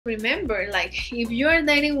Remember, like if you are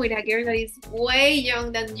dating with a girl that is way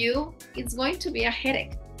young than you, it's going to be a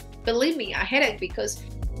headache. Believe me, a headache, because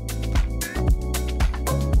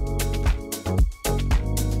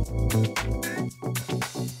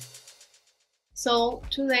so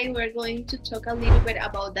today we're going to talk a little bit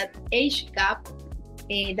about that age gap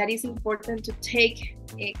that is important to take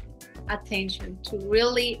attention to,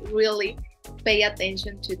 really pay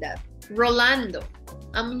attention to that. Rolando,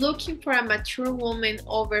 I'm looking for a mature woman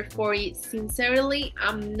over 40. Sincerely,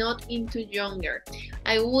 I'm not into younger.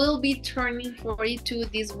 I will be turning 42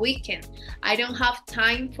 this weekend. I don't have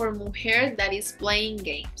time for mujer that is playing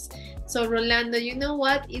games. So Rolando, you know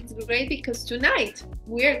what? It's great because tonight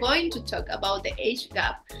we are going to talk about the age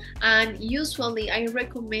gap. And usually I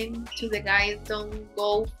recommend to the guys don't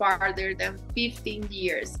go farther than 15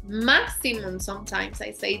 years. Maximum, sometimes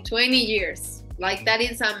I say 20 years. Like that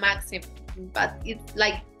is a maximum, but it's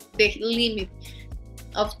like the limit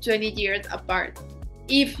of 20 years apart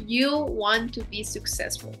if you want to be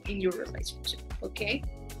successful in your relationship, okay?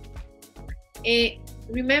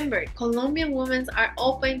 Remember, Colombian women are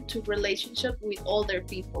open to relationship with older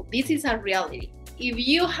people. This is a reality. If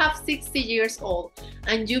you have 60 years old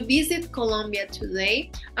and you visit Colombia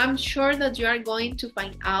today, I'm sure that you are going to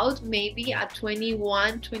find out maybe a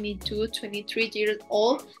 21, 22, 23 years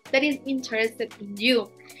old that is interested in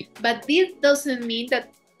you. But this doesn't mean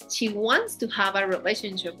that she wants to have a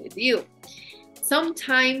relationship with you.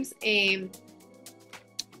 Sometimes the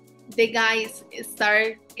guys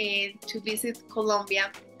start to visit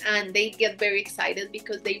Colombia and they get very excited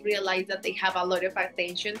because they realize that they have a lot of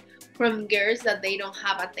attention from girls that they don't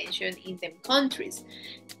have attention in them countries.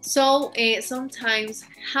 So sometimes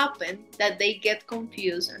happen that they get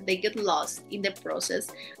confused and they get lost in the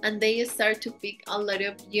process and they start to pick a lot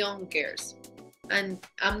of young girls. And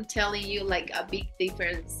I'm telling you, like a big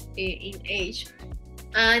difference in age.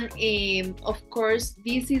 And of course,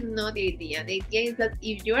 this is not the idea. The idea is that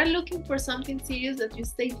if you are looking for something serious, that you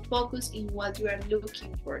stay focused in what you are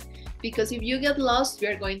looking for. Because if you get lost, you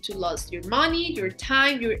are going to lose your money, your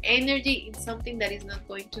time, your energy in something that is not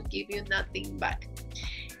going to give you nothing back.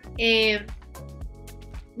 There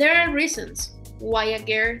are reasons why a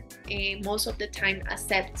girl most of the time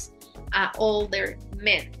accepts older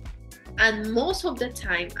men. And most of the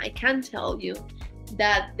time, I can tell you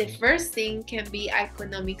that the first thing can be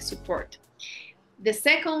economic support. The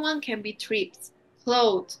second one can be trips,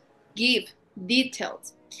 clothes, gift,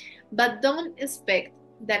 details. But don't expect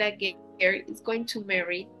that a girl is going to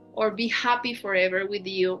marry or be happy forever with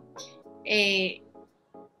you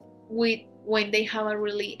when they have a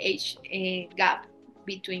really age gap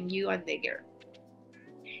between you and the girl.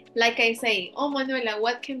 Like I say, oh Manuela,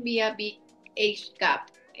 what can be a big age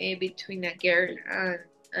gap between a girl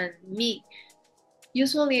and me?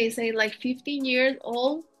 Usually I say like 15 years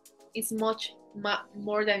old is much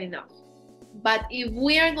more than enough. But if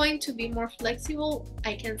we are going to be more flexible,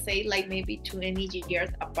 I can say like maybe 20 years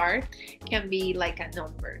apart can be like a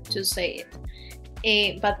number to say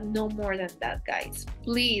it. But no more than that, guys.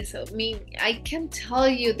 Please, I mean, I can tell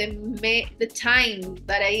you the time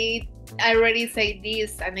that I already say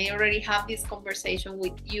this and I already have this conversation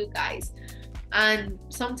with you guys. And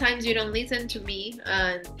sometimes you don't listen to me,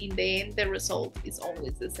 and in the end the result is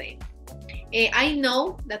always the same. I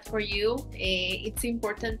know that for you it's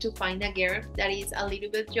important to find a girl that is a little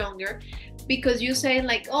bit younger, because you say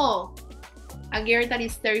like, oh, a girl that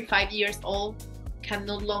is 35 years old can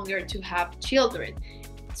no longer to have children.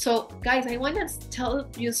 So guys, I want to tell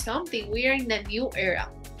you something. We are in a new era,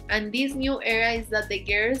 and this new era is that the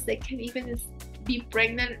girls, they can even be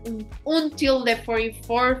pregnant until the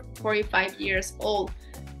 44, 45 years old,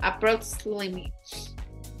 approximately.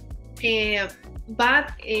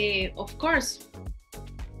 But of course,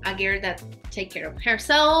 a girl that take care of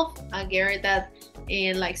herself, a girl that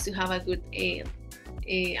likes to have a good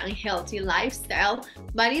and healthy lifestyle,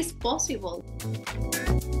 but it's possible.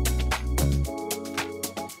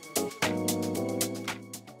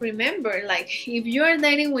 Remember, like if you are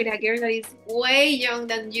dating with a girl that is way young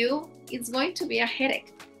than you, it's going to be a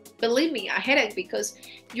headache. Believe me, a headache, because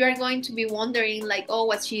you are going to be wondering like, oh,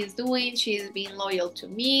 what she is doing, she is being loyal to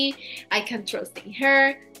me, I can trust in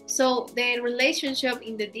her. So the relationship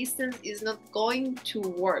in the distance is not going to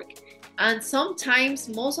work. And sometimes,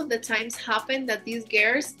 most of the times happen that these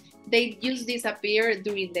girls, they just disappear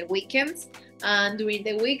during the weekends, and during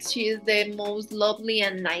the week she is the most lovely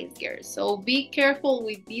and nice girl. So be careful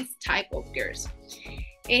with this type of girls.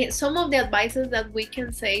 Some of the advices that we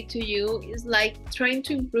can say to you is like trying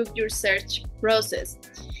to improve your search process.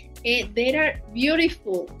 There are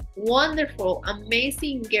beautiful, wonderful,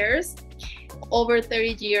 amazing girls over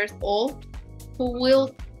 30 years old who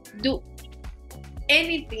will do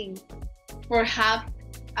anything for have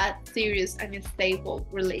a serious and a stable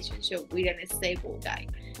relationship with a stable guy.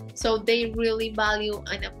 So they really value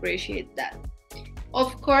and appreciate that.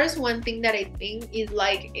 Of course, one thing that I think is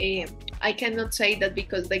like, I cannot say that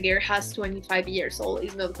because the girl has 25 years old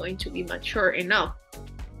is not going to be mature enough.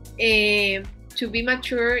 To be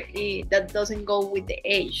mature, that doesn't go with the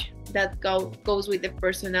age, that goes with the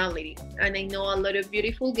personality. And I know a lot of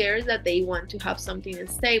beautiful girls that they want to have something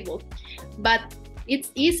stable, but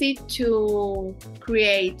it's easy to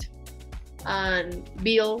create and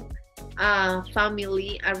build a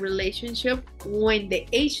family, a relationship when the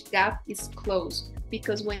age gap is close,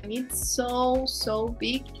 because when it's so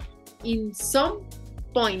big in some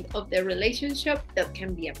point of the relationship, that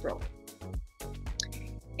can be a problem.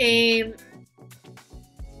 And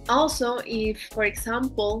also, if, for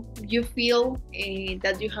example, you feel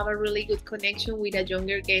that you have a really good connection with a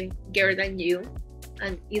younger girl than you,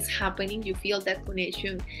 and it's happening, you feel that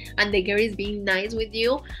connection, and the girl is being nice with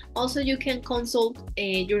you, also you can consult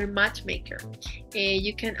your matchmaker.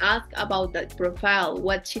 You can ask about that profile,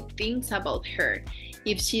 what she thinks about her,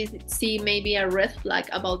 if she see maybe a red flag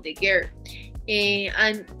about the girl.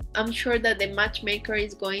 And I'm sure that the matchmaker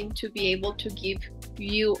is going to be able to give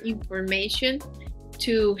you information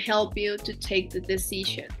to help you to take the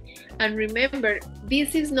decision. And remember,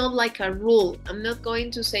 this is not like a rule. I'm not going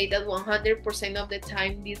to say that 100% of the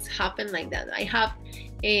time this happens like that. I have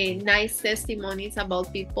nice testimonies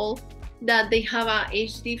about people that they have an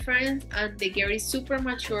age difference and the girl is super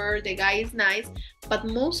mature, the guy is nice, but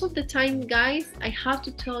most of the time, guys, I have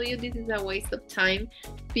to tell you, this is a waste of time,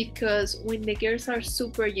 because when the girls are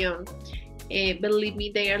super young, believe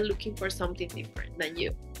me, they are looking for something different than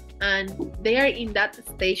you. And they are in that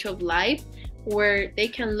stage of life where they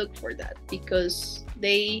can look for that, because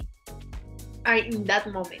they are in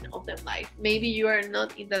that moment of their life. Maybe you are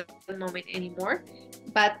not in that moment anymore,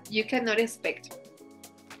 but you cannot expect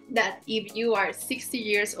that if you are 60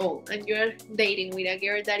 years old and you're dating with a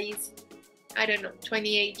girl that is, I don't know,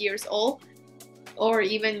 28 years old or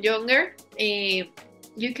even younger,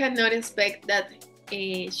 you cannot expect that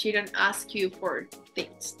she don't ask you for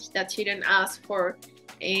things, that she don't ask for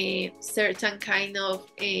a certain kind of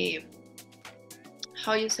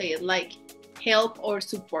how you say it, like help or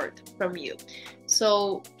support from you.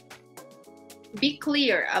 So be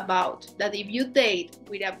clear about that. If you date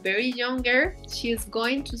with a very young girl, she is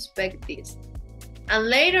going to expect this. And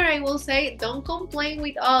later I will say, don't complain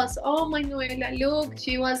with us. Oh, Manuela, look,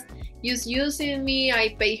 she was just using me.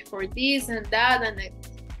 I paid for this and that,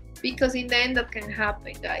 because in the end that can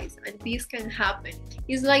happen, guys, and this can happen.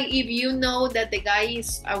 It's like if you know that the guy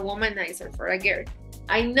is a womanizer for a girl.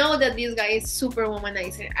 I know that this guy is super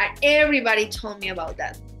womanizer. Everybody told me about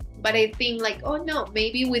that. But I think like, oh no,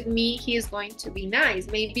 maybe with me he is going to be nice.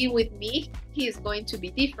 Maybe with me he is going to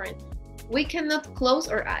be different. We cannot close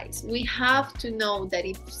our eyes. We have to know that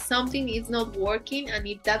if something is not working and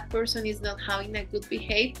if that person is not having a good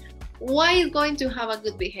behavior, why is going to have a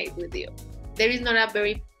good behavior with you? There is not a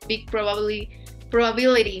very big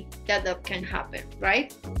probability that that can happen,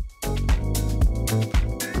 right?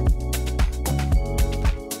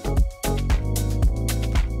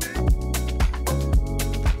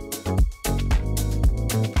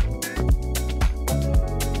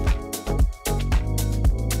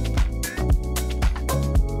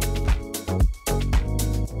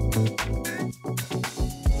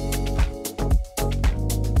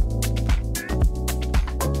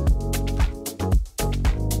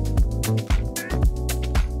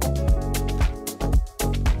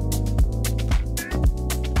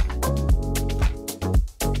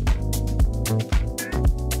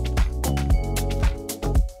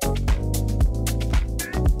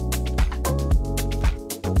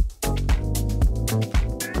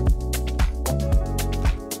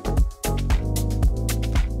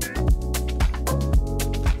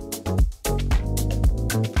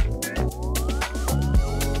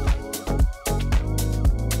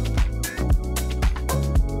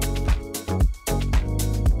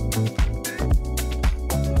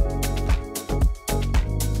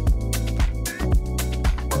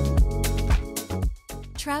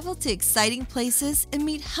 Travel to exciting places and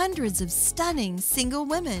meet hundreds of stunning single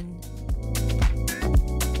women.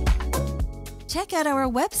 Check out our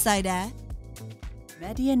website at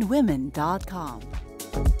MedellинWomen.com.